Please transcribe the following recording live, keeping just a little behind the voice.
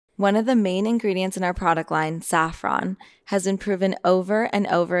One of the main ingredients in our product line, saffron, has been proven over and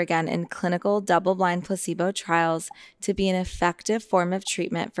over again in clinical double-blind placebo trials to be an effective form of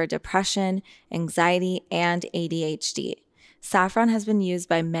treatment for depression, anxiety, and ADHD. Saffron has been used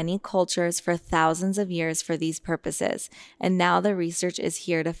by many cultures for thousands of years for these purposes, and now the research is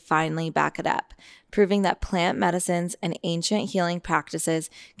here to finally back it up, proving that plant medicines and ancient healing practices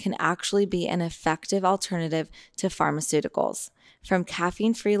can actually be an effective alternative to pharmaceuticals. From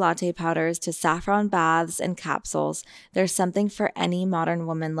caffeine-free latte powders to saffron baths and capsules, there's something for any modern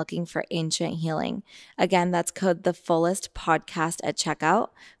woman looking for ancient healing. Again, that's code TheFullestPodcast at checkout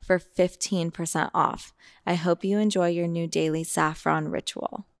for 15% off. I hope you enjoy your new daily saffron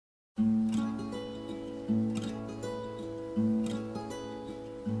ritual.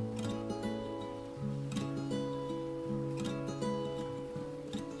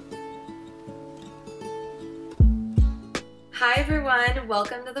 Hi everyone,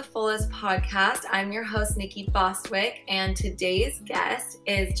 welcome to the Fullest Podcast. I'm your host, Nikki Bostwick, and today's guest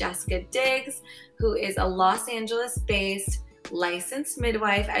is Jessica Diggs, who is a Los Angeles-based licensed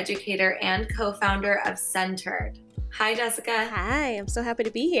midwife, educator, and co-founder of Centered. Hi, Jessica. Hi, I'm so happy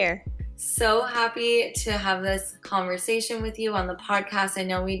to be here. So happy to have this conversation with you on the podcast. I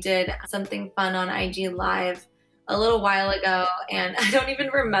know we did something fun on IG Live a little while ago, and I don't even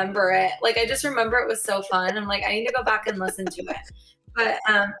remember it. I just remember it was so fun. I'm like, I need to go back and listen to it. But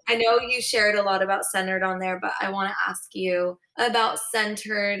I know you shared a lot about Centered on there, but I want to ask you about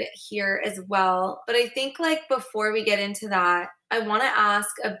Centered here as well. But I think before we get into that, I want to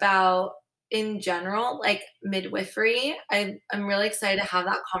ask about, in general, midwifery. I'm really excited to have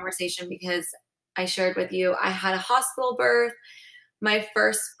that conversation because I shared with you, I had a hospital birth, my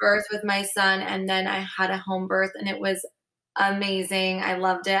first birth with my son, and then I had a home birth, and it was amazing. I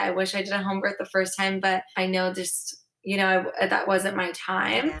loved it. I wish I did a home birth the first time, but I know that wasn't my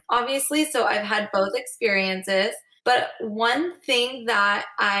time, obviously. So I've had both experiences. But one thing that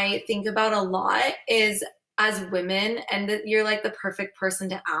I think about a lot is, as women, and that you're the perfect person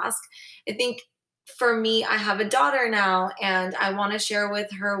to ask. I think for me, I have a daughter now, and I want to share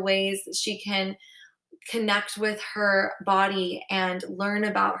with her ways that she can connect with her body and learn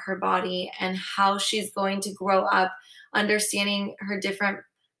about her body and how she's going to grow up understanding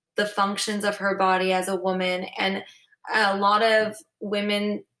the functions of her body as a woman. And a lot of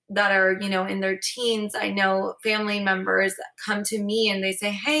women that are, in their teens, I know family members come to me and they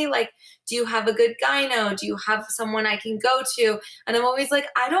say, hey, do you have a good gyno? Do you have someone I can go to? And I'm always like,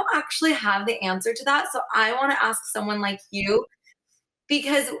 I don't actually have the answer to that. So I want to ask someone like you,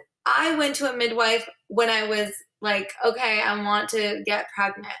 because I went to a midwife when I was okay, I want to get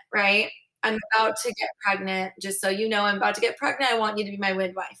pregnant, right? I'm about to get pregnant. Just so you know, I'm about to get pregnant. I want you to be my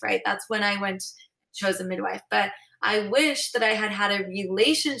midwife, right? That's when I chose a midwife. But I wish that I had had a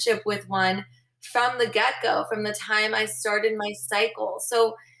relationship with one from the get-go, from the time I started my cycle.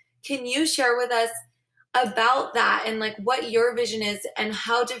 So can you share with us about that and what your vision is and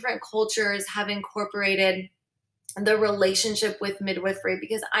how different cultures have incorporated the relationship with midwifery?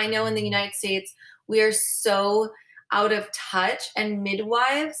 Because I know in the United States, we are so out of touch, and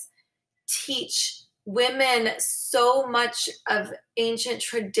midwives teach women so much of ancient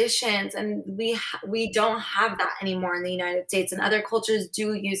traditions, and we don't have that anymore in the United States, and other cultures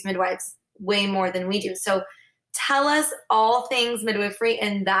do use midwives way more than we do. So tell us all things midwifery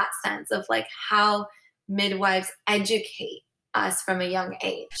in that sense of how midwives educate us from a young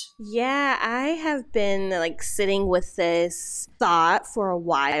age. Yeah, I have been sitting with this thought for a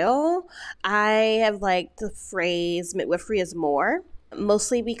while. I have liked the phrase midwifery is more,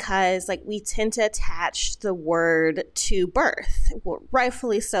 mostly because we tend to attach the word to birth. Well,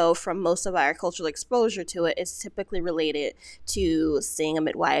 rightfully so, from most of our cultural exposure to it is typically related to seeing a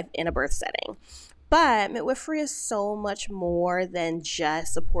midwife in a birth setting. But midwifery is so much more than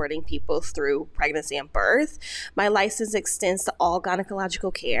just supporting people through pregnancy and birth. My license extends to all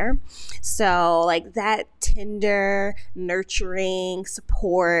gynecological care. So that tender, nurturing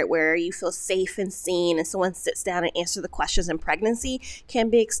support where you feel safe and seen and someone sits down and answers the questions in pregnancy can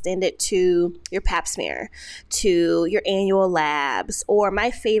be extended to your pap smear, to your annual labs, or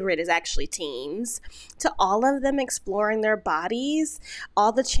my favorite is actually teens, to all of them exploring their bodies,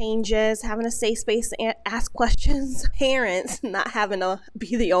 all the changes, having a safe space to ask questions, parents not having to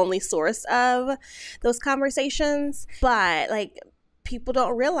be the only source of those conversations. But people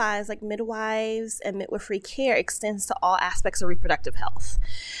don't realize, like, midwives and midwifery care extends to all aspects of reproductive health.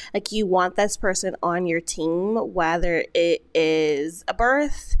 Like, you want this person on your team, whether it is a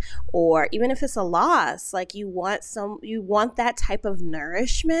birth or even if it's a loss. Like, you want that type of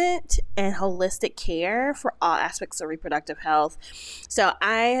nourishment and holistic care for all aspects of reproductive health. So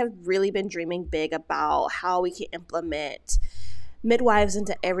I have really been dreaming big about how we can implement midwives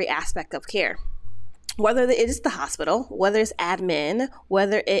into every aspect of care. Whether it is the hospital, whether it's admin,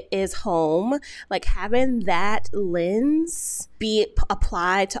 whether it is home, like having that lens be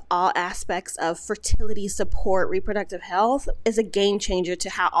applied to all aspects of fertility support, reproductive health is a game changer to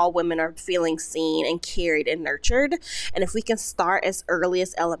how all women are feeling seen and carried and nurtured. And if we can start as early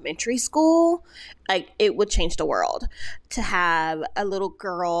as elementary school, like, it would change the world to have a little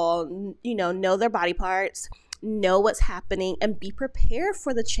girl, know their body parts, know what's happening, and be prepared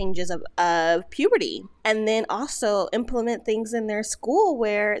for the changes of puberty. And then also implement things in their school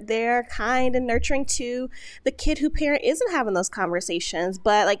where they're kind and nurturing to the kid who parent isn't having those conversations.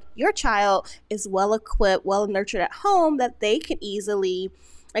 But like, your child is well equipped, well nurtured at home, that they can easily,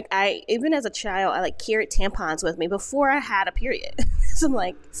 like, even as a child, I like carried tampons with me before I had a period. So I'm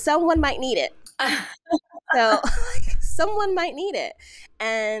like, someone might need it. So someone might need it.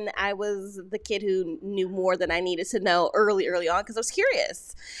 And I was the kid who knew more than I needed to know early on because I was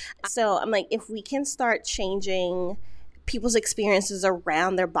curious. So I'm like, if we can start changing people's experiences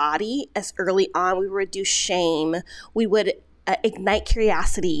around their body as early on, we would reduce shame. We would ignite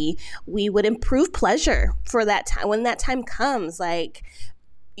curiosity. We would improve pleasure for that time. When that time comes, like,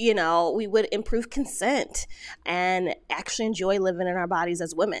 we would improve consent and actually enjoy living in our bodies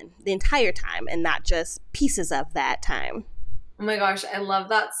as women the entire time and not just pieces of that time. Oh my gosh, I love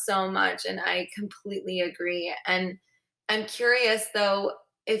that so much. And I completely agree. And I'm curious though,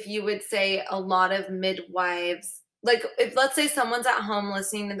 if you would say a lot of midwives, like, if let's say someone's at home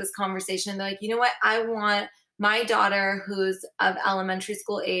listening to this conversation, they're like, you know what, I want my daughter who's of elementary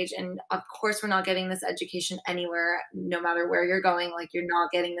school age, and of course we're not getting this education anywhere, no matter where you're going, like, you're not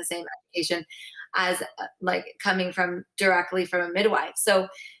getting the same education as like coming from directly from a midwife. So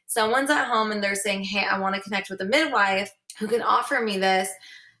someone's at home and they're saying, hey, I want to connect with a midwife who can offer me this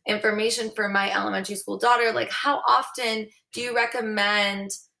information for my elementary school daughter. Like, how often do you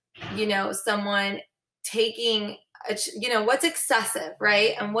recommend, someone taking, what's excessive,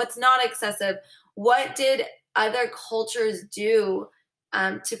 right? And what's not excessive? What did other cultures do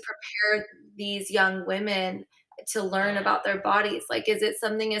to prepare these young women to learn about their bodies? Like, is it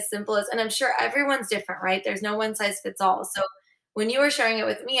something as simple as, and I'm sure everyone's different, right? There's no one size fits all. So when you were sharing it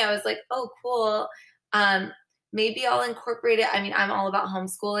with me, I was like, oh, cool. Maybe I'll incorporate it. I mean, I'm all about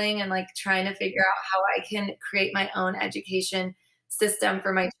homeschooling and like trying to figure out how I can create my own education system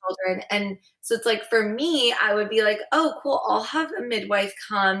for my children. And so it's like, for me, I would be like, oh, cool. I'll have a midwife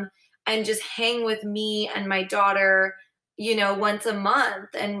come and just hang with me and my daughter, once a month.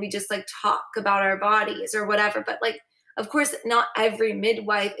 And we just like talk about our bodies or whatever. But like, of course, not every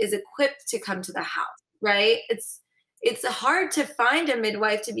midwife is equipped to come to the house, right? It's hard to find a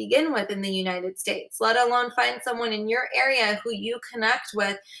midwife to begin with in the United States, let alone find someone in your area who you connect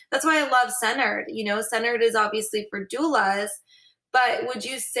with. That's why I love Centered. Centered is obviously for doulas, but would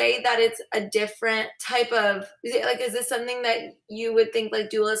you say that it's a different type of, is this something that you would think like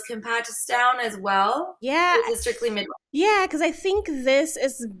doulas can pat us down as well? Yeah. Or is it strictly midwife? Yeah, because I think this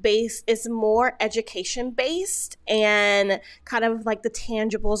is more education based and kind of like the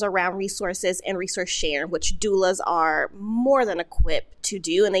tangibles around resources and resource share, which doulas are more than equipped to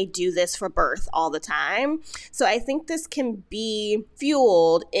do, and they do this for birth all the time. So I think this can be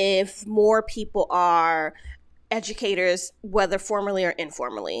fueled if more people are educators, whether formally or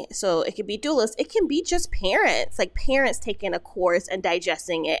informally. So it could be doulas. It can be just parents, like parents taking a course and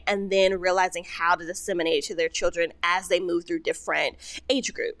digesting it and then realizing how to disseminate it to their children as they move through different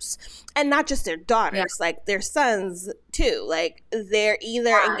age groups. And not just their daughters, like their sons too. Like, they're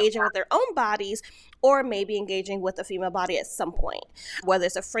either engaging with their own bodies or maybe engaging with a female body at some point, whether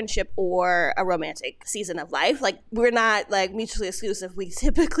it's a friendship or a romantic season of life. Like, we're not like mutually exclusive. We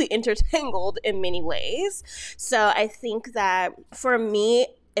typically intertangled in many ways. So I think that for me,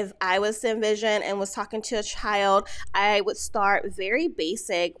 if I was to envision and was talking to a child, I would start very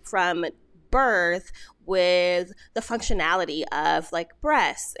basic from birth with the functionality of like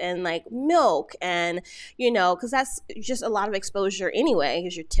breasts and like milk and, because that's just a lot of exposure anyway,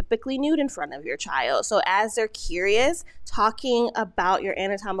 because you're typically nude in front of your child. So as they're curious, talking about your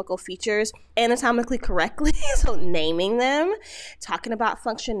anatomical features anatomically correctly. So naming them, talking about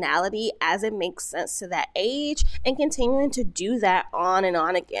functionality as it makes sense to that age, and continuing to do that on and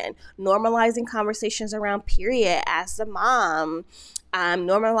on again. Normalizing conversations around period as the mom.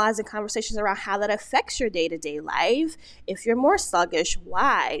 Normalizing conversations around how that affects your day-to-day life. If you're more sluggish,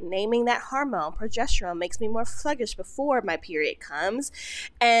 why? Naming that hormone, progesterone, makes me more sluggish before my period comes.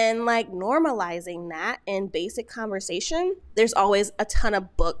 And like normalizing that in basic conversation. There's always a ton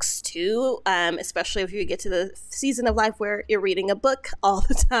of books too, especially if you get to the season of life where you're reading a book all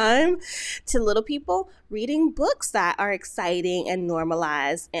the time. To little people, reading books that are exciting and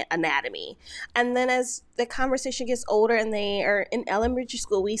normalize anatomy. And then as the conversation gets older and they are in elementary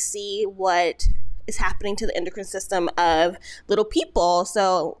school, we see what is happening to the endocrine system of little people.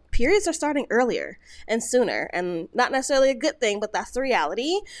 So periods are starting earlier and sooner, and not necessarily a good thing, but that's the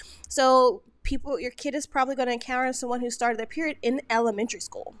reality. So your kid is probably going to encounter someone who started their period in elementary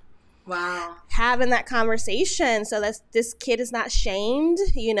school. Wow. Having that conversation so that this kid is not shamed.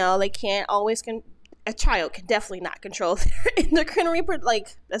 They can't always a child can definitely not control their endocrine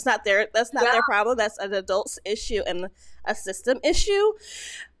that's not their problem. That's an adult's issue and a system issue.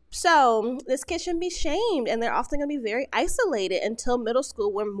 So this kid shouldn't be shamed, and they're often going to be very isolated until middle school,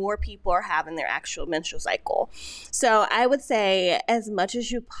 where more people are having their actual menstrual cycle. So I would say, as much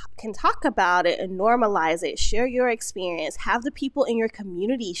as you can talk about it and normalize it, share your experience, have the people in your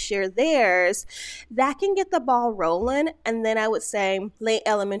community share theirs, that can get the ball rolling. And then I would say late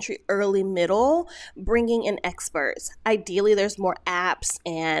elementary, early middle, bringing in experts. Ideally, there's more apps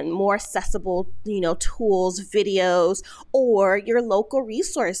and more accessible, tools, videos, or your local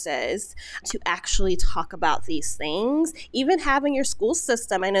resources to actually talk about these things. Even having your school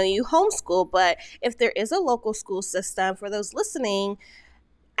system, I know you homeschool, but if there is a local school system, for those listening,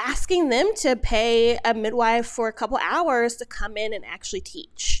 asking them to pay a midwife for a couple hours to come in and actually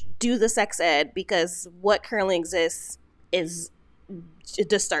teach, do the sex ed, because what currently exists is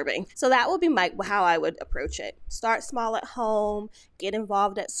disturbing. So that would be how I would approach it. Start small at home, get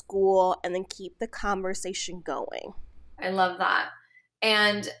involved at school, and then keep the conversation going. I love that.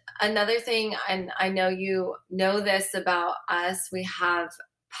 And another thing, and I know you know this about us, we have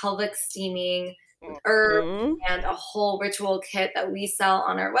pelvic steaming, herbs, and a whole ritual kit that we sell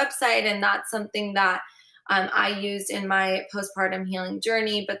on our website. And that's something that I used in my postpartum healing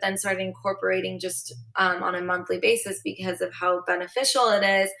journey, but then started incorporating just on a monthly basis because of how beneficial it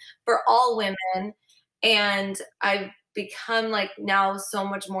is for all women. And I've become now so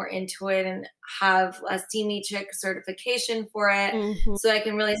much more into it and have a Steamy Chick certification for it. Mm-hmm. So I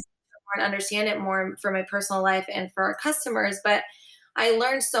can really and understand it more for my personal life and for our customers. But I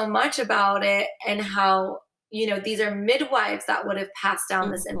learned so much about it and how, these are midwives that would have passed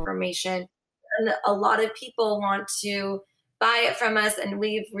down this information. And a lot of people want to buy it from us. And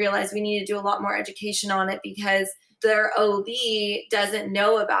we've realized we need to do a lot more education on it because their OB doesn't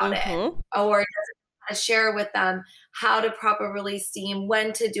know about it or doesn't share with them how to properly steam,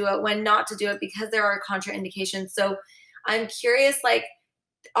 when to do it, when not to do it, because there are contraindications. So I'm curious,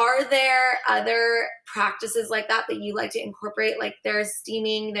 are there other practices like that you like to incorporate? There's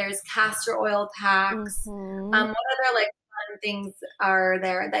steaming, there's castor oil packs. What other fun things are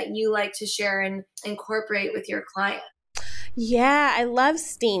there that you like to share and incorporate with your client? Yeah, I love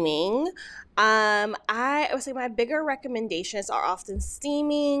steaming. I would say my bigger recommendations are often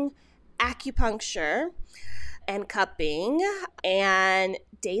steaming, acupuncture, and cupping, and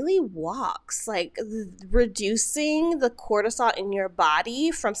daily walks, reducing the cortisol in your body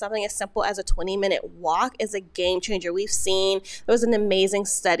from something as simple as a 20-minute walk is a game changer. We've seen, there was an amazing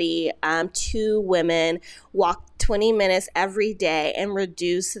study, 2 women walked 20 minutes every day and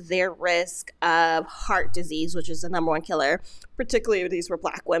reduce their risk of heart disease, which is the number one killer, particularly if these were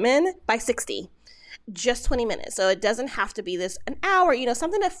Black women, by 60. Just 20 minutes. So it doesn't have to be an hour,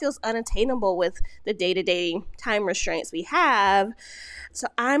 something that feels unattainable with the day-to-day time restraints we have. So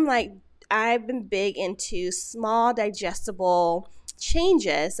I've been big into small, digestible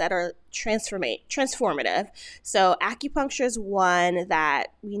changes that are transformative. So acupuncture is one that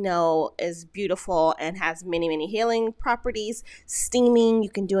we know is beautiful and has many, many healing properties. Steaming, you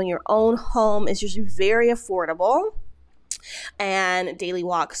can do in your own home. It's usually very affordable. And daily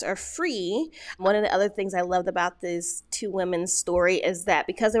walks are free. One of the other things I loved about this 2 women's story is that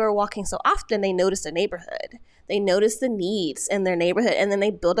because they were walking so often, they noticed a neighborhood. They noticed the needs in their neighborhood, and then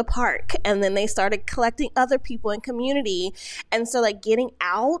they built a park, and then they started collecting other people in community. And so like getting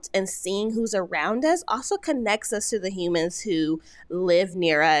out and seeing who's around us also connects us to the humans who live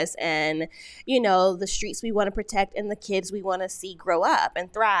near us, and the streets we want to protect and the kids we want to see grow up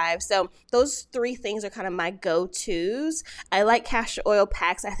and thrive. So those three things are kind of my go-tos. I like castor oil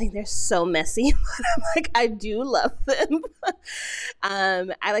packs. I think they're so messy, but I'm like, I do love them.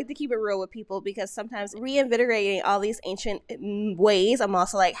 I like to keep it real with people because sometimes reinvigorating all these ancient ways, I'm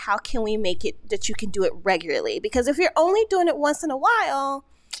also like, how can we make it that you can do it regularly? Because if you're only doing it once in a while,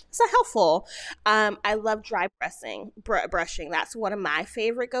 it's not helpful. I love dry brushing. That's one of my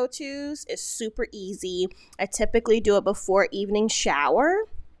favorite go-tos. It's super easy. I typically do it before evening shower.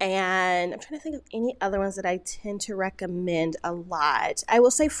 And I'm trying to think of any other ones that I tend to recommend a lot. I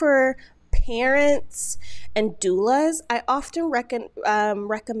will say for parents and doulas, I often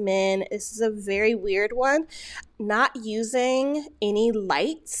recommend, this is a very weird one, not using any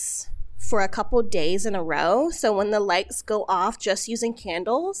lights for a couple days in a row. So when the lights go off, just using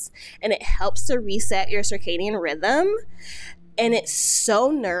candles, and it helps to reset your circadian rhythm. And it's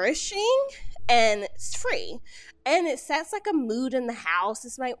so nourishing, and it's free. And it sets like a mood in the house.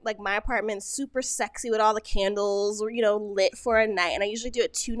 It's my apartment's super sexy with all the candles, lit for a night. And I usually do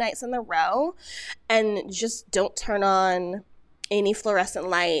it 2 nights in a row, and just don't turn on any fluorescent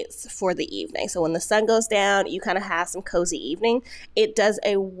lights for the evening. So when the sun goes down, you kind of have some cozy evening. It does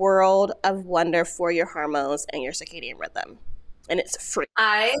a world of wonder for your hormones and your circadian rhythm. And it's free.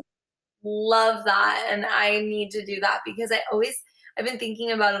 I love that. And I need to do that because I've been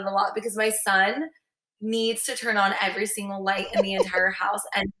thinking about it a lot because my son needs to turn on every single light in the entire house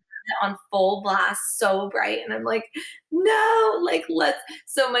and on full blast, so bright. And I'm like, no, like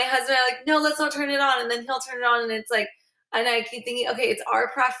so my husband and I are like, no, let's not turn it on. And then he'll turn it on, and it's like, and I keep thinking, okay, it's our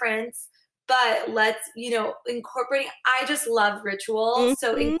preference, but let's, incorporate. I just love ritual. Mm-hmm.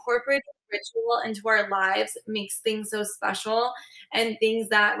 So incorporating ritual into our lives makes things so special, and things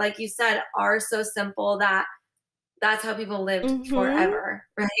that, like you said, are so simple that's how people lived forever,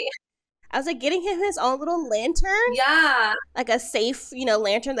 right? I was like, getting him his own little lantern. Yeah. Like a safe,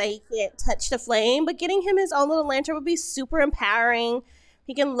 lantern that he can't touch the flame. But getting him his own little lantern would be super empowering.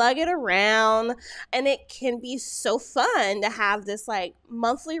 He can lug it around, and it can be so fun to have this like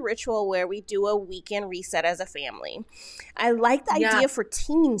monthly ritual where we do a weekend reset as a family. I like the idea for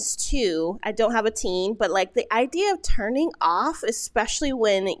teens too. I don't have a teen, but like the idea of turning off, especially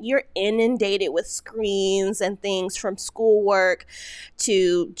when you're inundated with screens and things from schoolwork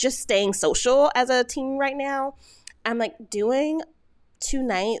to just staying social as a teen right now. I'm like, doing 2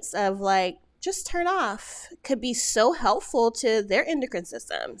 nights of like, just turn off could be so helpful to their endocrine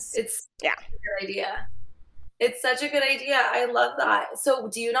systems. It's a good idea. It's such a good idea. I love that. So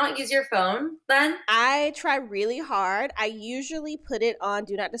do you not use your phone then? I try really hard. I usually put it on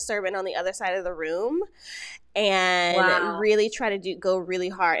Do Not Disturb and on the other side of the room, and really try to go really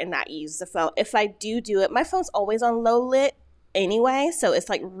hard and not use the phone. If I do it, my phone's always on low lit anyway, so it's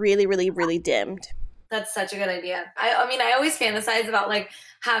like really, really, really dimmed. That's such a good idea. I mean, I always fantasize about like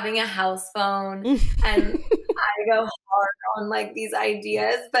having a house phone, and I go hard on like these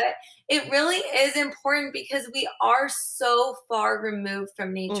ideas, but it really is important because we are so far removed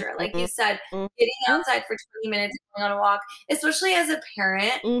from nature. Like you said, getting outside for 20 minutes, going on a walk, especially as a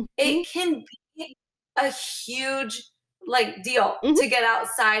parent, it can be a huge like deal to get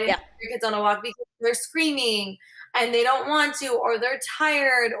outside and take your kids on a walk because they're screaming and they don't want to, or they're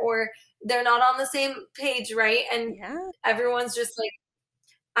tired, or they're not on the same page, right? And everyone's just like,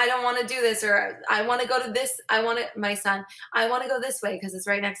 I don't want to do this, or I want to go to this. My son, I want to go this way because it's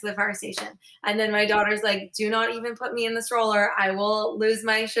right next to the fire station. And then my daughter's like, do not even put me in the stroller. I will lose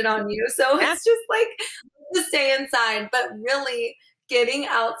my shit on you. So it's just like, to stay inside, but really getting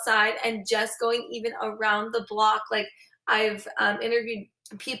outside and just going even around the block. Like I've interviewed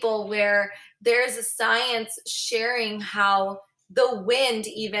people where there's a science sharing how the wind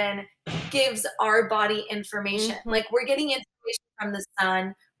even gives our body information. Like we're getting information from the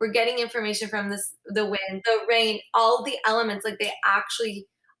sun, we're getting information from the wind, the rain, all the elements. Like they actually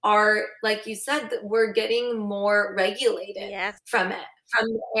are, like you said, that we're getting more regulated from it, from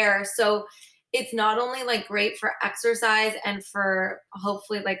the air. So it's not only like great for exercise and for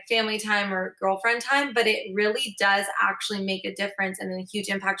hopefully like family time or girlfriend time, but it really does actually make a difference and a huge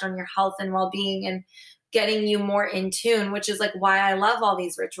impact on your health and well-being and getting you more in tune, which is like why I love all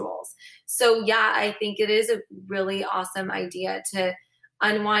these rituals. So I think it is a really awesome idea to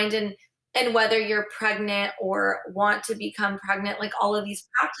unwind, and whether you're pregnant or want to become pregnant, like all of these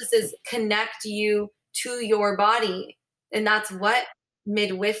practices connect you to your body. And that's what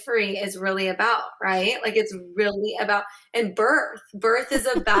midwifery is really about, right? Like it's really about, and birth is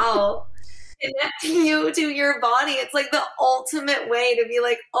about connecting you to your body. It's like the ultimate way to be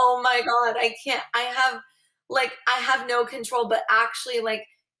like, oh my God, I have no control, but actually like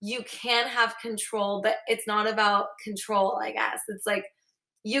you can have control, but it's not about control, I guess. It's like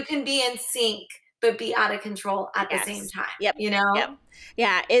you can be in sync, but be out of control at the same time, Yep.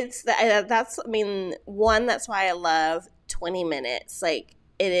 Yeah, it's that's, I mean, one, that's why I love 20 minutes. Like,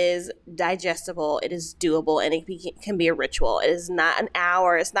 it is digestible, it is doable, and it can be a ritual. It is not an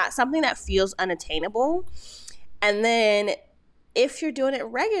hour. It's not something that feels unattainable. And then if you're doing it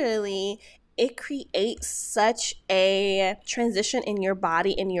regularly, it creates such a transition in your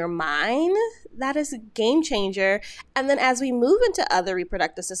body, in your mind, that is a game changer. And then as we move into other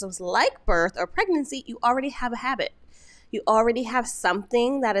reproductive systems like birth or pregnancy, you already have a habit. You already have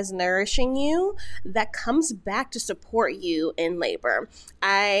something that is nourishing you that comes back to support you in labor.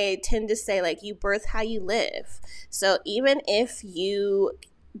 I tend to say, like, you birth how you live. So even if you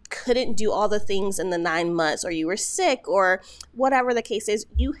couldn't do all the things in the 9 months, or you were sick, or whatever the case is,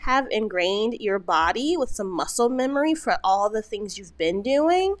 you have ingrained your body with some muscle memory for all the things you've been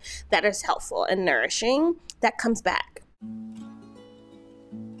doing that is helpful and nourishing, that comes back.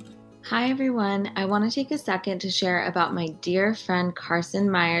 Hi everyone, I want to take a second to share about my dear friend Carson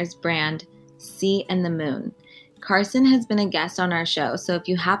Meyer's brand, Sea and the Moon. Carson has been a guest on our show, so if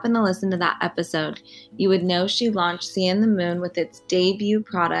you happen to listen to that episode, you would know she launched Sea and the Moon with its debut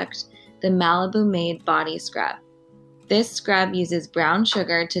product, the Malibu Made Body Scrub. This scrub uses brown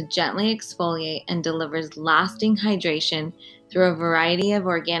sugar to gently exfoliate and delivers lasting hydration through a variety of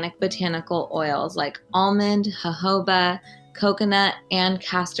organic botanical oils like almond, jojoba, coconut, and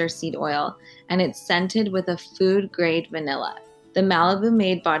castor seed oil, and it's scented with a food-grade vanilla. The Malibu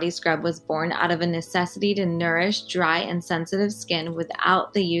Made Body Scrub was born out of a necessity to nourish dry and sensitive skin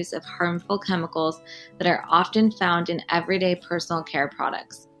without the use of harmful chemicals that are often found in everyday personal care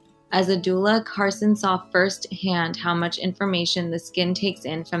products. As a doula, Carson saw firsthand how much information the skin takes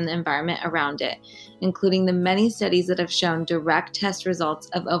in from the environment around it, including the many studies that have shown direct test results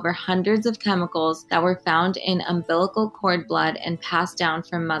of over hundreds of chemicals that were found in umbilical cord blood and passed down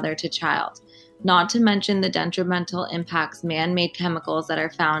from mother to child. Not to mention the detrimental impacts man-made chemicals that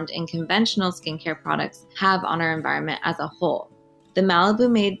are found in conventional skincare products have on our environment as a whole. The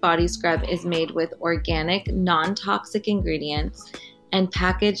Malibu Made Body Scrub is made with organic, non-toxic ingredients and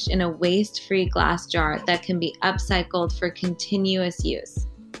packaged in a waste-free glass jar that can be upcycled for continuous use.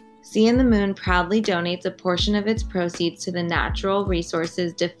 Sea and the Moon proudly donates a portion of its proceeds to the Natural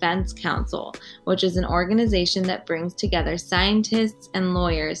Resources Defense Council, which is an organization that brings together scientists and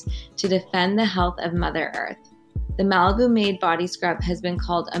lawyers to defend the health of Mother Earth. The Malibu Made Body Scrub has been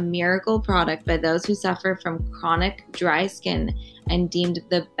called a miracle product by those who suffer from chronic dry skin and deemed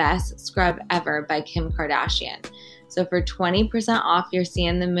the best scrub ever by Kim Kardashian. So for 20% off your Sea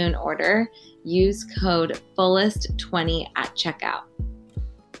and the Moon order, use code FULLEST20 at checkout.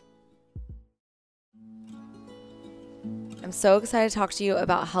 I'm so excited to talk to you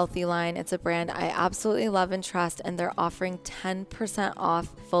about Healthy Line. It's a brand I absolutely love and trust, and they're offering 10% off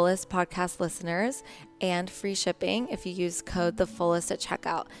Fullest podcast listeners and free shipping if you use code TheFullest at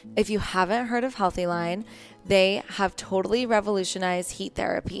checkout. If you haven't heard of Healthy Line, they have totally revolutionized heat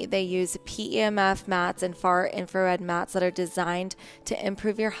therapy. They use PEMF mats and far infrared mats that are designed to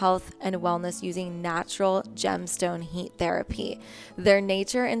improve your health and wellness using natural gemstone heat therapy. Their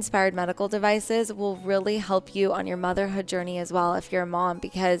nature-inspired medical devices will really help you on your motherhood journey as well if you're a mom,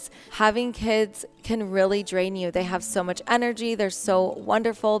 because having kids can really drain you. They have so much energy. They're so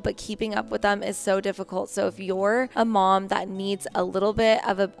wonderful, but keeping up with them is so difficult. So if you're a mom that needs a little bit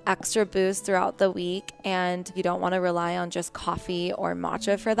of an extra boost throughout the week and you don't want to rely on just coffee or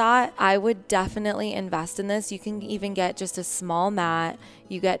matcha for that, I would definitely invest in this. You can even get just a small mat.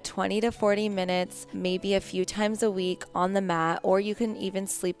 You get 20 to 40 minutes, maybe a few times a week on the mat, or you can even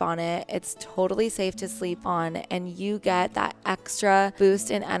sleep on it. It's totally safe to sleep on, and you get that extra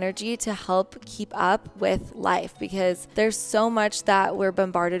boost in energy to help keep up with life, because there's so much that we're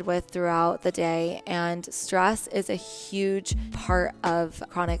bombarded with throughout the day, and stress is a huge part of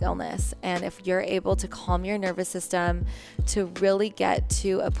chronic illness. And if you're able to calm your nervous system to really get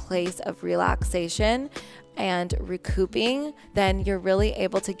to a place of relaxation, and recouping, then you're really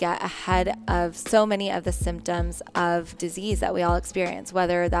able to get ahead of so many of the symptoms of disease that we all experience,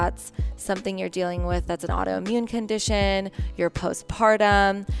 whether that's something you're dealing with that's an autoimmune condition, you're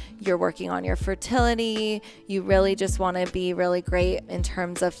postpartum, you're working on your fertility, you really just want to be really great in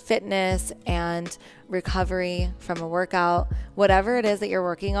terms of fitness and recovery from a workout, whatever it is that you're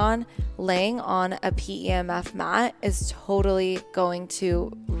working on, laying on a PEMF mat is totally going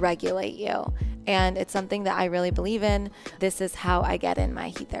to regulate you. And it's something that I really believe in. This is how I get in my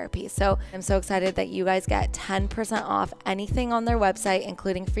heat therapy. So I'm so excited that you guys get 10% off anything on their website,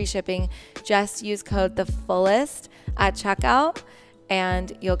 including free shipping. Just use code THEFULLEST at checkout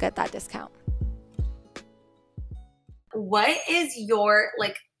and you'll get that discount. What is your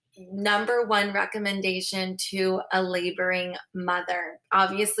number one recommendation to a laboring mother?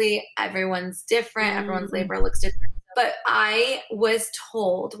 Obviously, everyone's different. Everyone's labor looks different. But I was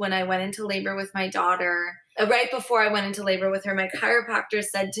told when I went into labor with my daughter, right before I went into labor with her, my chiropractor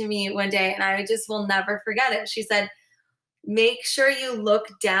said to me one day, and I just will never forget it. She said, make sure you look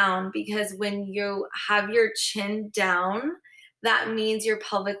down, because when you have your chin down, that means your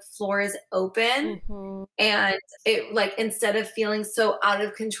pelvic floor is open. And it instead of feeling so out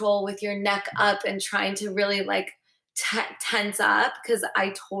of control with your neck up and trying to really tense up, because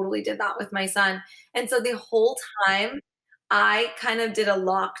I totally did that with my son. And so the whole time I kind of did a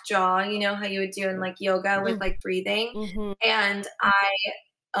lock jaw, you know how you would do in yoga with breathing. And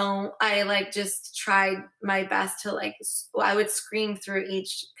I just tried my best to I would scream through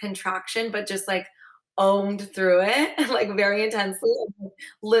each contraction, but just ohmed through it very intensely,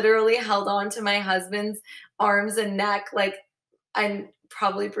 literally held on to my husband's arms and neck. I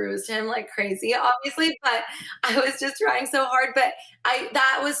probably bruised him like crazy, obviously, but I was just trying so hard. But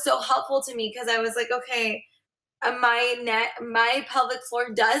that was so helpful to me, because I was like, okay, my pelvic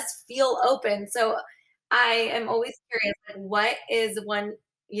floor does feel open. So I am always curious, what is one,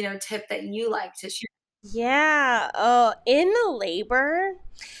 tip that you like to share? Yeah. Oh, in labor,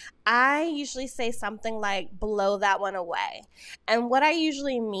 I usually say something like blow that one away. And what I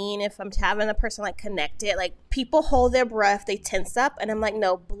usually mean, if I'm having a person connect it, people hold their breath, they tense up, and I'm like,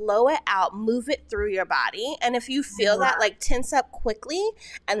 no, blow it out, move it through your body. And if you feel that, tense up quickly,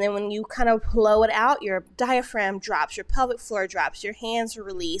 and then when you kind of blow it out, your diaphragm drops, your pelvic floor drops, your hands are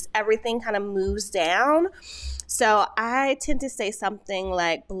released, everything kind of moves down. So I tend to say something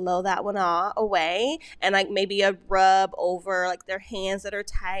like blow that one away, and maybe a rub over their hands that are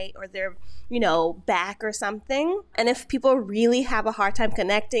tight or their, back or something. And if people really have a hard time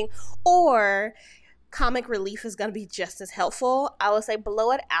connecting, or comic relief is going to be just as helpful, I would say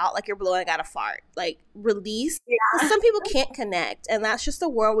blow it out like you're blowing out a fart. Release. Yeah. Some people can't connect, and that's just the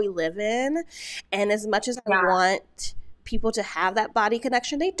world we live in. And as much as I want people to have that body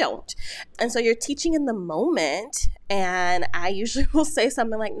connection, they don't. And so you're teaching in the moment, and I usually will say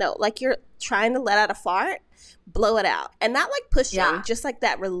something no, you're trying to let out a fart, blow it out. And not pushing, just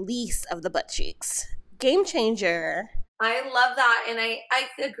that release of the butt cheeks. Game changer. I love that. And I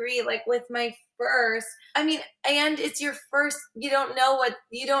agree, with my first, and it's your first, you don't know what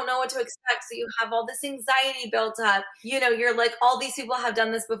to expect. So you have all this anxiety built up, you're all these people have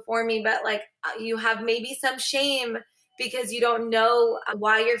done this before me, but you have maybe some shame, because you don't know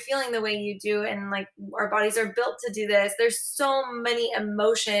why you're feeling the way you do. And our bodies are built to do this. There's so many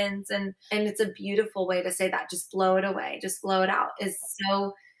emotions, and it's a beautiful way to say that. Just blow it away. Just blow it out is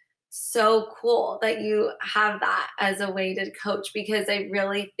so cool that you have that as a way to coach, because I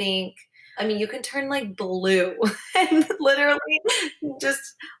really think, you can turn blue and literally just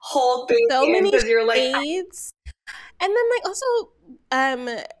hold baby so many because you're shades. And then also,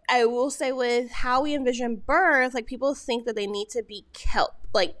 I will say with how we envision birth, people think that they need to be kept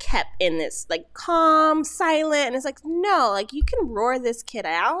in this calm, silent, and it's no, you can roar this kid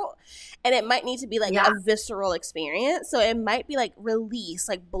out, and it might need to be a visceral experience. So it might be release,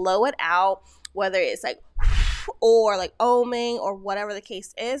 blow it out, whether it's or oming or whatever the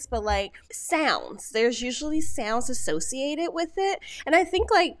case is, but sounds. There's usually sounds associated with it, and I think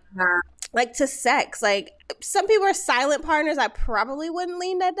to sex, some people are silent partners. I probably wouldn't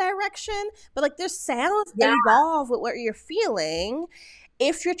lean that direction, but there's sounds involved with what you're feeling.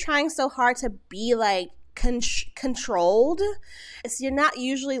 If you're trying so hard to be controlled, you're not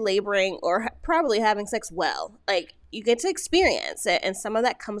usually laboring or probably having sex well. You get to experience it, and some of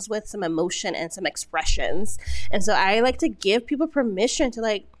that comes with some emotion and some expressions. And so I like to give people permission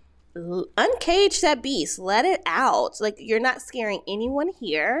to uncage that beast, let it out. You're not scaring anyone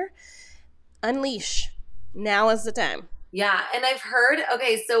here. Unleash. Now is the time. Yeah. And I've heard,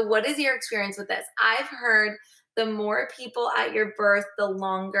 okay, so what is your experience with this? I've heard the more people at your birth, the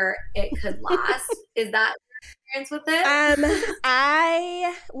longer it could last. Is that your experience with it?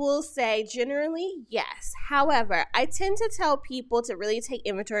 I will say generally yes. However, I tend to tell people to really take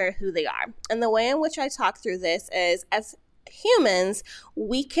inventory of who they are. And the way in which I talk through this is, as humans,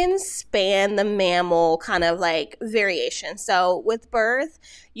 we can span the mammal kind of like variation. So with birth,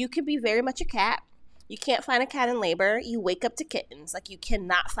 you can be very much a cat. You can't find a cat in labor. You wake up to kittens. Like, you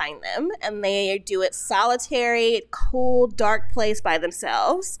cannot find them. And they do it solitary, cold, dark place by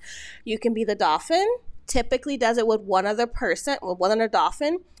themselves. You can be the dolphin. Typically does it with one other person, with one other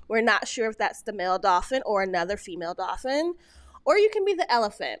dolphin. We're not sure if that's the male dolphin or another female dolphin. Or you can be the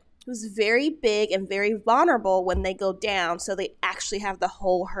elephant, who's very big and very vulnerable when they go down, so they actually have the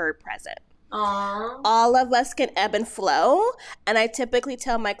whole herd present. Aww. All of us can ebb and flow, and I typically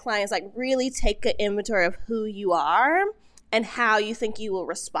tell my clients, like, really take an inventory of who you are and how you think you will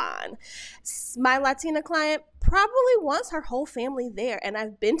respond. My Latina client probably wants her whole family there, and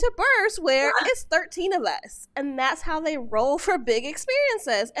I've been to births where it's 13 of us, and that's how they roll for big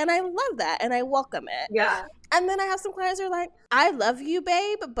experiences, and I love that, and I welcome it. Yeah. And then I have some clients who are like, I love you,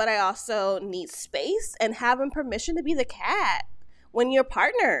 babe, but I also need space, and having permission to be the cat when you're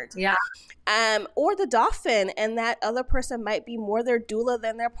partnered. Yeah. Or the dolphin, and that other person might be more their doula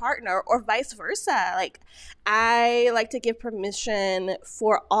than their partner, or vice versa. Like, I like to give permission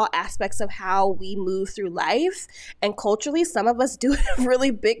for all aspects of how we move through life. And culturally, some of us do it in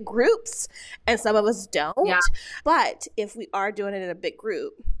really big groups and some of us don't. Yeah. But if we are doing it in a big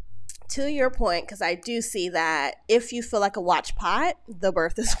group, to your point, because I do see that if you feel like a watch pot, the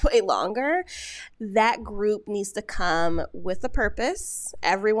birth is way longer. That group needs to come with a purpose.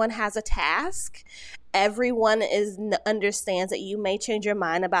 Everyone has a task. Everyone understands that you may change your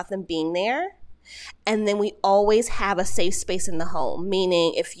mind about them being there. And then we always have a safe space in the home,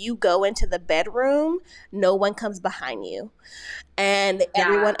 meaning if you go into the bedroom, no one comes behind you. And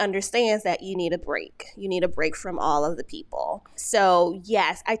everyone understands that you need a break. You need a break from all of the people. So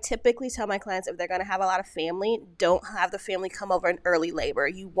yes, I typically tell my clients, if they're going to have a lot of family, don't have the family come over in early labor.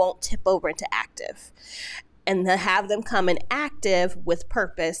 You won't tip over into active. And to have them come in active with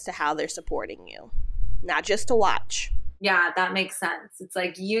purpose to how they're supporting you, not just to watch. Yeah, that makes sense. It's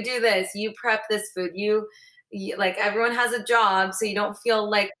like, you do this, you prep this food, you like, everyone has a job, so you don't feel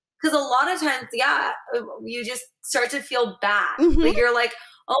like, because a lot of times, you just start to feel bad. Mm-hmm. Like, you're like,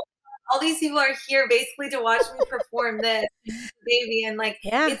 oh, all these people are here basically to watch me perform this baby, and like,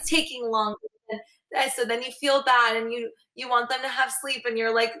 it's taking longer. And so then you feel bad, and you want them to have sleep, and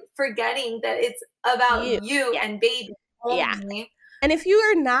you're like forgetting that it's about you and baby only. Yeah. And if you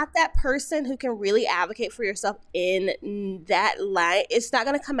are not that person who can really advocate for yourself in that light, it's not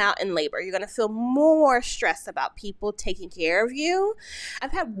going to come out in labor. You're going to feel more stressed about people taking care of you.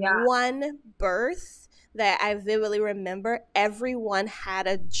 I've had one birth that I vividly remember. Everyone had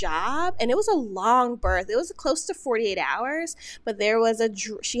a job, and it was a long birth. It was close to 48 hours, but there was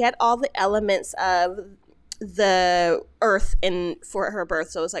she had all the elements of the earth for her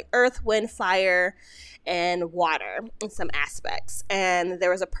birth. So it was like earth, wind, fire, and water in some aspects. And there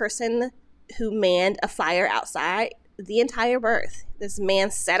was a person who manned a fire outside the entire birth. This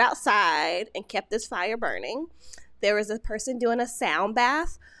man sat outside and kept this fire burning. There was a person doing a sound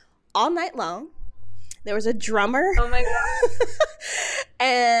bath all night long. There was a drummer. Oh my God.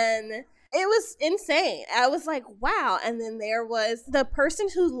 And it was insane. I was like, wow. And then there was the person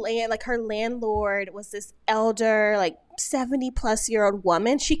who her landlord was this elder, like 70-plus-year-old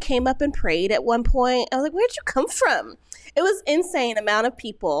woman. She came up and prayed at one point. I was like, where'd you come from? It was insane amount of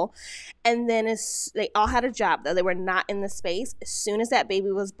people. And then they all had a job, though. They were not in the space. As soon as that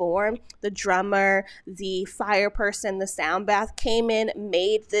baby was born, the drummer, the fire person, the sound bath came in,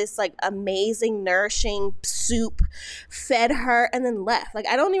 made this like amazing, nourishing soup, fed her, and then left. Like,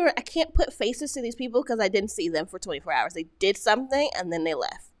 I can't put faces to these people because I didn't see them for 24 hours. They did something and then they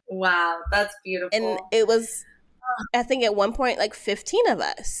left. Wow, that's beautiful. And it was, I think at one point, like 15 of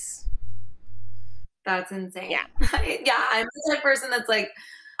us. That's insane. Yeah. Yeah, I'm the type of person that's like,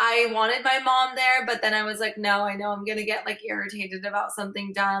 I wanted my mom there, but then I was like, no, I know I'm going to get like irritated about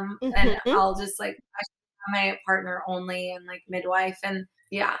something dumb, and I'll just like, I should have my partner only and like midwife. And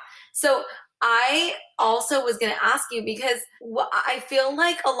yeah. So I also was going to ask you, because I feel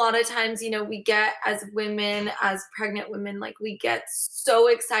like a lot of times, we get as women, as pregnant women, like we get so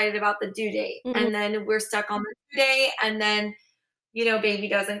excited about the due date, and then we're stuck on the due date, and then, baby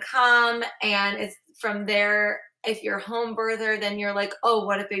doesn't come, and it's from there, if you're a home birther, then you're like, oh,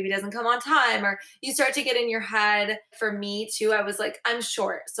 what if baby doesn't come on time? Or you start to get in your head. For me too, I was like, I'm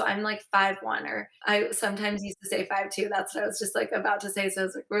short. So I'm like 5'1", or I sometimes used to say 5'2". That's what I was just like about to say. So I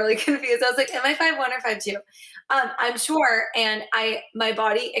was like really confused. I was like, am I 5'1" or 5'2"? I'm short, and my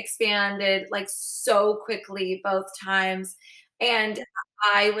body expanded like so quickly both times. And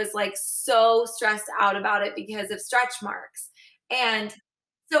I was like so stressed out about it because of stretch marks. And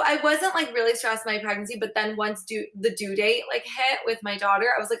so I wasn't like really stressed my pregnancy, but then once the due date like hit with my daughter,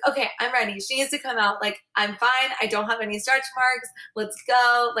 I was like, okay, I'm ready. She needs to come out. Like, I'm fine. I don't have any stretch marks. Let's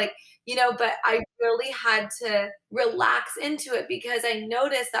go. Like, but I really had to relax into it, because I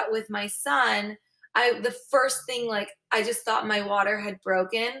noticed that with my son, the first thing, like, I just thought my water had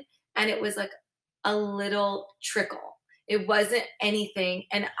broken, and it was like a little trickle. It wasn't anything.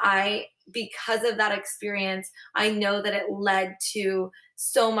 And because of that experience, I know that it led to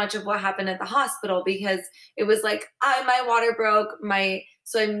so much of what happened at the hospital, because it was like, my water broke.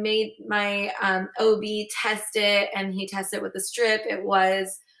 So I made my OB test it, and he tested it with a strip. It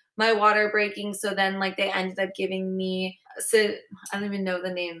was my water breaking. So then like they ended up giving me, so I don't even know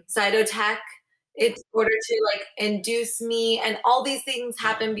the name, Cytotec. It's order to like induce me, and all these things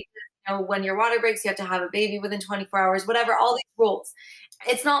happen because when your water breaks, you have to have a baby within 24 hours, whatever, all these rules.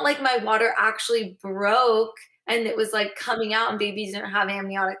 It's not like my water actually broke and it was like coming out and baby didn't have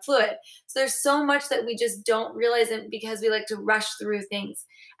amniotic fluid. So there's so much that we just don't realize it, because we like to rush through things.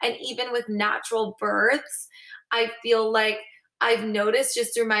 And even with natural births, I feel like I've noticed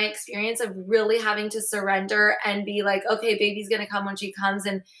just through my experience of really having to surrender and be like, okay, baby's going to come when she comes.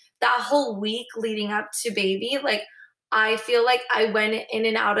 And that whole week leading up to baby, like, I feel like I went in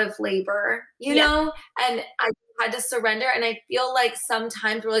and out of labor, and I had to surrender. And I feel like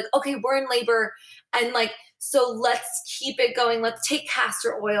sometimes we're like, okay, we're in labor, and like, so let's keep it going. Let's take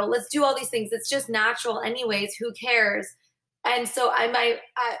castor oil. Let's do all these things. It's just natural anyways. Who cares? And so I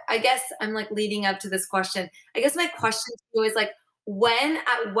guess I'm like leading up to this question. I guess my question to you is like,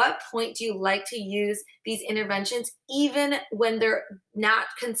 at what point do you like to use these interventions, even when they're not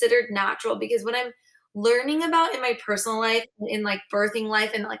considered natural? Because when I'm learning about in my personal life, in like birthing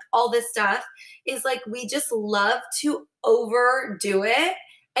life and like all this stuff, is like we just love to overdo it.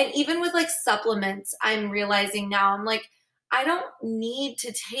 And even with like supplements, I'm realizing now, I'm like, I don't need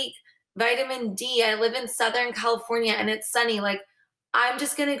to take vitamin D. I live in Southern California and it's sunny. Like, I'm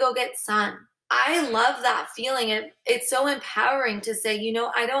just going to go get sun. I love that feeling. It's so empowering to say,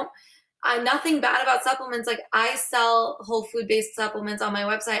 I'm nothing bad about supplements. Like, I sell whole food based supplements on my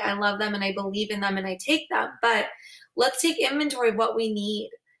website. I love them and I believe in them and I take them, but let's take inventory of what we need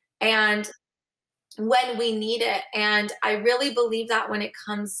and when we need it. And I really believe that when it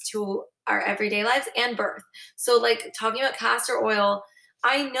comes to our everyday lives and birth. So like talking about castor oil,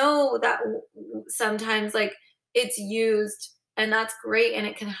 I know that sometimes like it's used and that's great and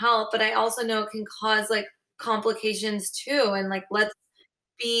it can help, but I also know it can cause like complications too. And like, let's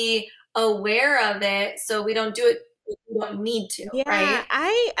be aware of it so we don't do it if we don't need to. Yeah,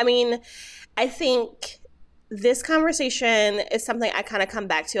 right? I mean, I think this conversation is something I kind of come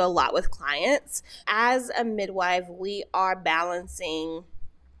back to a lot with clients. As a midwife, we are balancing,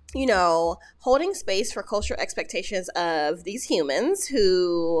 holding space for cultural expectations of these humans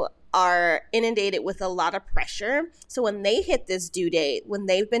who are inundated with a lot of pressure. So when they hit this due date, when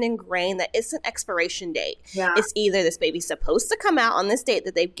they've been ingrained that it's an expiration date, it's either this baby's supposed to come out on this date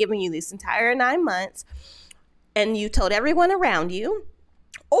that they've given you this entire 9 months and you told everyone around you,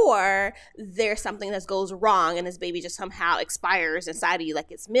 or there's something that goes wrong and this baby just somehow expires inside of you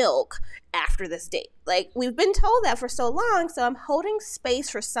like it's milk after this date. Like, we've been told that for so long. So I'm holding space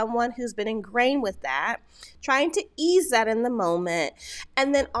for someone who's been ingrained with that, trying to ease that in the moment.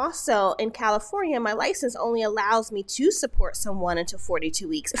 And then also in California, my license only allows me to support someone until 42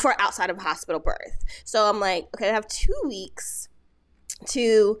 weeks for outside of hospital birth. So I'm like, okay, I have 2 weeks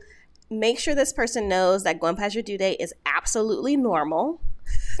to make sure this person knows that going past your due date is absolutely normal,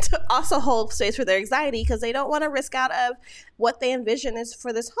 to also hold space for their anxiety because they don't want to risk out of what they envision is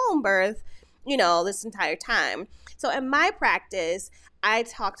for this home birth, this entire time. So in my practice, I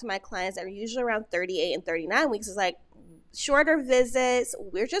talk to my clients that are usually around 38 and 39 weeks. It's like shorter visits.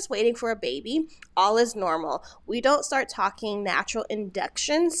 We're just waiting for a baby. All is normal. We don't start talking natural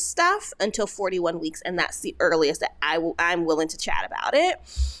induction stuff until 41 weeks. And that's the earliest that I'm willing to chat about it.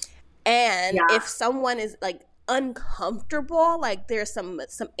 And if someone is like uncomfortable, like there's some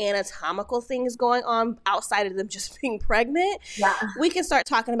anatomical things going on outside of them just being pregnant, we can start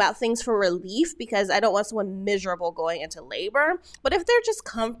talking about things for relief, because I don't want someone miserable going into labor. But if they're just as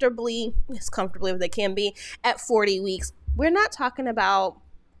comfortably as they can be at 40 weeks, we're not talking about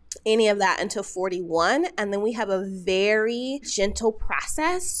any of that until 41. And then we have a very gentle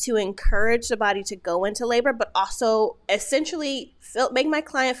process to encourage the body to go into labor, but also essentially make my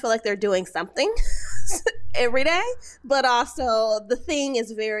client feel like they're doing something every day. But also the thing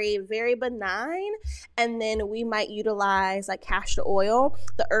is very, very benign. And then we might utilize like castor oil.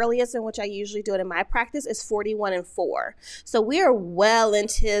 The earliest in which I usually do it in my practice is 41 and 4. So we are well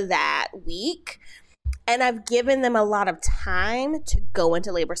into that week. And I've given them a lot of time to go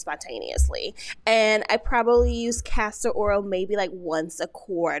into labor spontaneously. And I probably use castor oil maybe like once a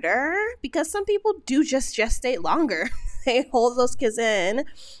quarter, because some people do just gestate longer. They hold those kids in.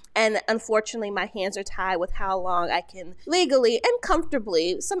 And unfortunately, my hands are tied with how long I can legally and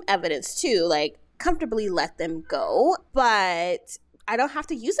comfortably, some evidence too, like comfortably let them go. But I don't have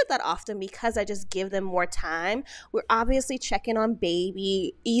to use it that often because I just give them more time. We're obviously checking on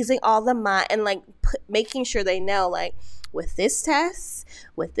baby, easing all the mind, and like making sure they know, like, with this test,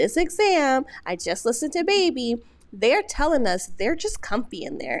 with this exam, I just listened to baby. They're telling us they're just comfy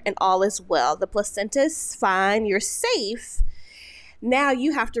in there and all is well. The placenta's fine. You're safe. Now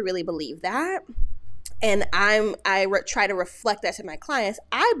you have to really believe that. And I try to reflect that to my clients.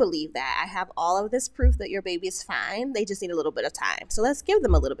 I believe that. I have all of this proof that your baby is fine. They just need a little bit of time. So let's give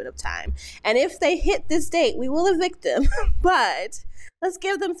them a little bit of time. And if they hit this date, we will evict them. But let's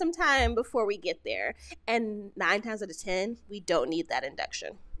give them some time before we get there. And 9 times out of 10, we don't need that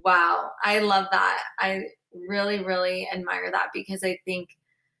induction. Wow. I love that. I really, really admire that, because I think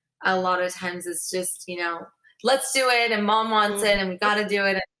a lot of times it's just, let's do it, and mom wants it, and we got to do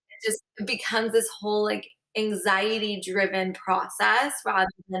it. And it just becomes this whole like anxiety driven process rather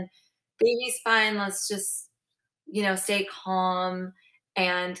than baby's fine. Let's just, stay calm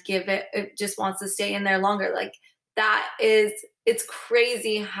and give it just wants to stay in there longer. Like it's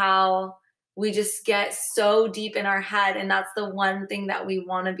crazy how we just get so deep in our head. And that's the one thing that we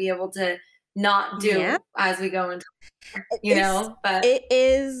want to be able to not do as we go into, but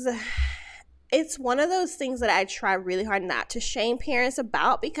it's one of those things that I try really hard not to shame parents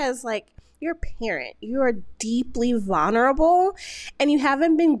about, because like, you're a parent, you are deeply vulnerable, and you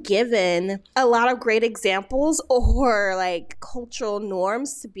haven't been given a lot of great examples or like cultural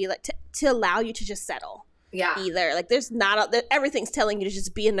norms to be like to allow you to just settle. Yeah. Either like there's not everything's telling you to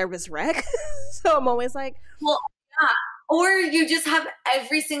just be a nervous wreck. So I'm always like, well, yeah. Or you just have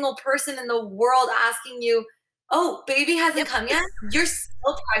every single person in the world asking you, "Oh, baby hasn't come yet? You're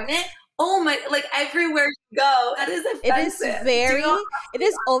still pregnant?" Oh my, like everywhere you go, that is offensive. It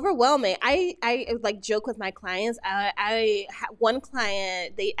is overwhelming. I like joke with my clients. I had one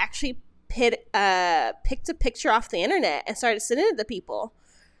client, they actually picked a picture off the internet and started sending it to people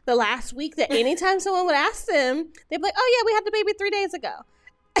the last week, that anytime someone would ask them, they'd be like, "Oh yeah, we had the baby 3 days ago."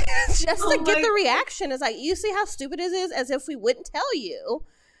 Just to get the reaction. It's like, you see how stupid it is, as if we wouldn't tell you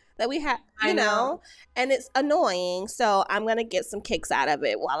that we have, you know, and it's annoying. So I'm going to get some kicks out of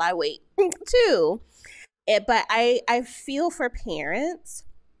it while I wait too. But I feel for parents,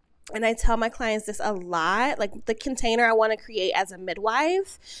 and I tell my clients this a lot. Like, the container I want to create as a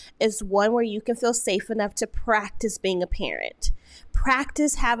midwife is one where you can feel safe enough to practice being a parent.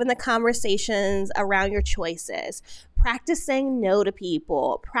 Practice having the conversations around your choices. Practice saying no to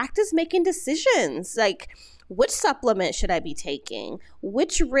people. Practice making decisions. Like, which supplement should I be taking?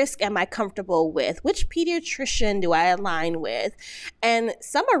 Which risk am I comfortable with? Which pediatrician do I align with? And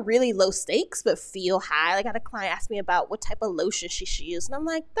some are really low stakes but feel high. Like, I had a client ask me about what type of lotion she should use. And I'm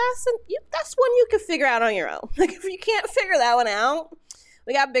like, that's one you can figure out on your own. Like, if you can't figure that one out,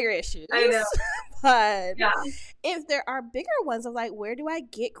 we got bigger issues. I know. But if there are bigger ones of like, where do I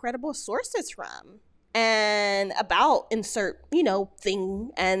get credible sources from? And about insert,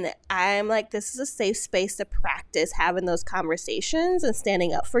 thing. And I'm like, this is a safe space to practice having those conversations and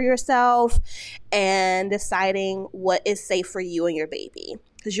standing up for yourself and deciding what is safe for you and your baby,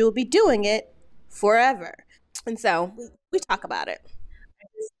 because you'll be doing it forever. And so we talk about it. I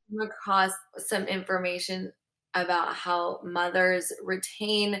just came across some information about how mothers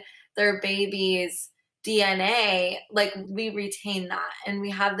retain their baby's DNA. Like, we retain that, and we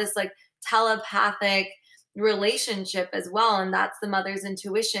have this like telepathic relationship as well, and that's the mother's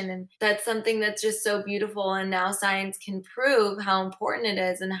intuition. And that's something that's just so beautiful, and now science can prove how important it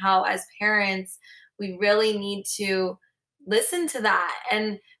is, and how as parents we really need to listen to that.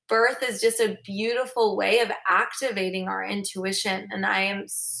 And birth is just a beautiful way of activating our intuition, and I am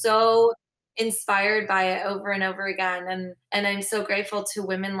so inspired by it over and over again. And I'm so grateful to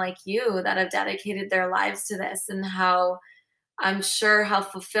women like you that have dedicated their lives to this, and how I'm sure how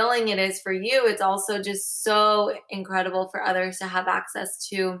fulfilling it is for you. It's also just so incredible for others to have access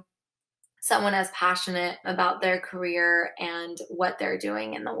to someone as passionate about their career and what they're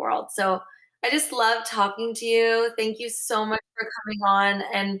doing in the world. So I just love talking to you. Thank you so much for coming on.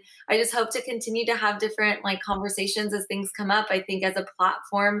 And I just hope to continue to have different like conversations as things come up. I think as a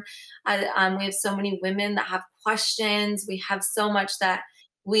platform, we have so many women that have questions. We have so much that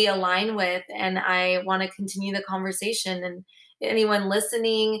we align with, and I want to continue the conversation. And anyone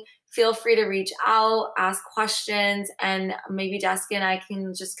listening, feel free to reach out, ask questions, and maybe Jessica and I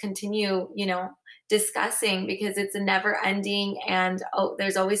can just continue, discussing, because it's a never ending, and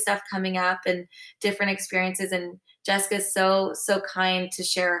there's always stuff coming up and different experiences. And Jessica's so kind to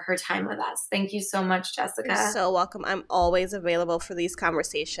share her time with us. Thank you so much, Jessica. You're so welcome. I'm always available for these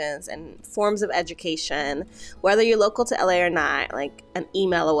conversations and forms of education, whether you're local to LA or not, like an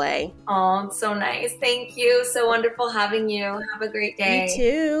email away. Oh, so nice. Thank you. So wonderful having you. Have a great day. You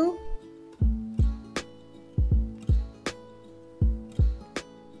too.